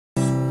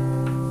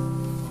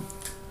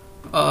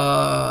Name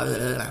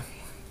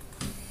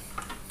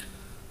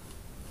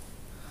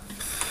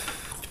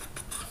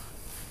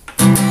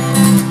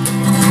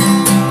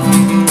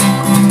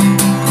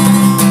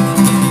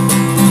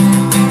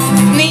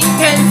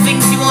 10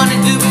 things you want to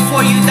do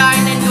before you die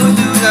and then go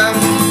do them.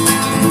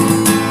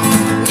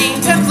 Name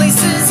 10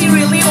 places you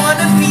really want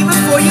to be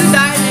before you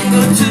die and then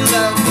go to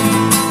them.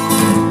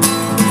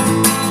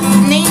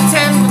 Name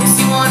 10 books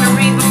you want to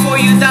read before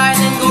you die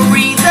and then go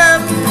read them.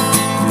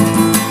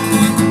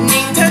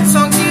 Name 10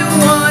 songs you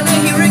want to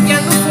hear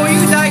again before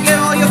you die. Get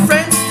all your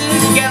friends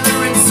together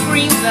and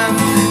scream them.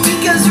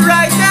 Because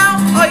right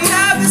now all you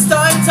have is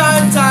time,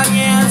 time, time.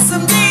 Yeah,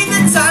 someday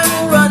the time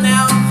will run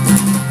out.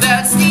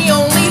 That's the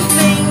only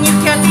thing you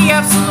can be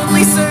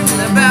absolutely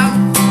certain about.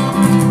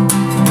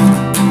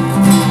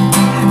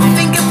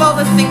 Think of all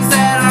the things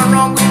that are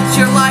wrong with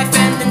your life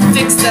and then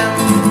fix them.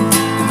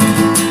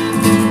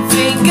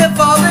 Think of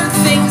all the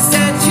things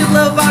that you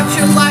love about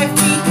your life.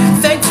 Be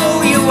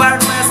thankful you are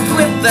blessed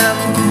with them.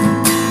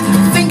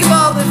 Think of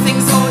all the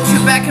things hold you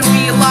back and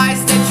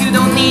realize that you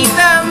don't need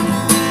them.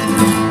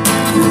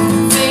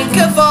 Think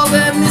of all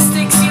the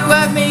mistakes you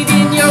have made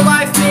in your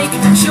life. Make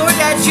sure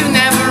that you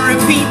never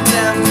repeat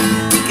them.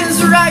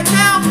 Because right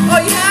now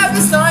all you have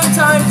is time.